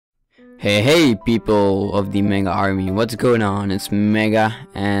Hey people of the Mega Army, what's going on? It's Mega,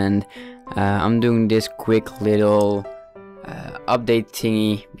 and I'm doing this quick little update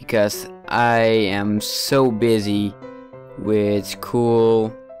thingy because I am so busy with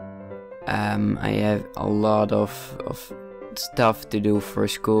school. I have a lot of stuff to do for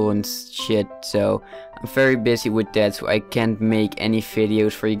school and shit, so I'm very busy with that, so I can't make any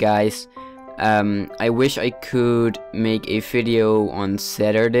videos for you guys. I wish I could make a video on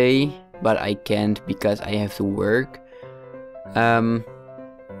Saturday, but I can't because I have to work.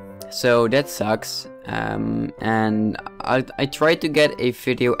 So that sucks. And I try to get a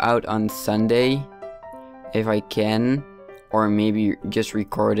video out on Sunday if I can, or maybe just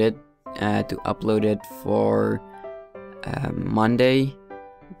record it to upload it for Monday.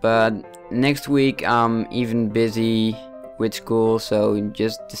 But next week I'm even busy with school, so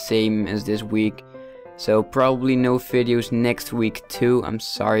just the same as this week. So probably no videos next week too. I'm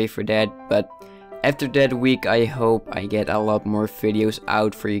sorry for that, but after that week I hope I get a lot more videos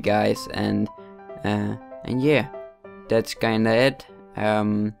out for you guys, and yeah, that's kinda it.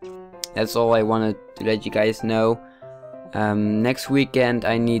 That's all I wanted to let you guys know. Next weekend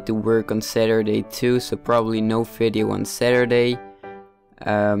I need to work on Saturday too, so probably no video on Saturday.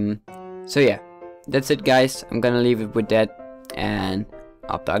 So yeah, that's it guys. I'm gonna leave it with that, and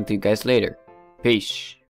I'll talk to you guys later. Peace.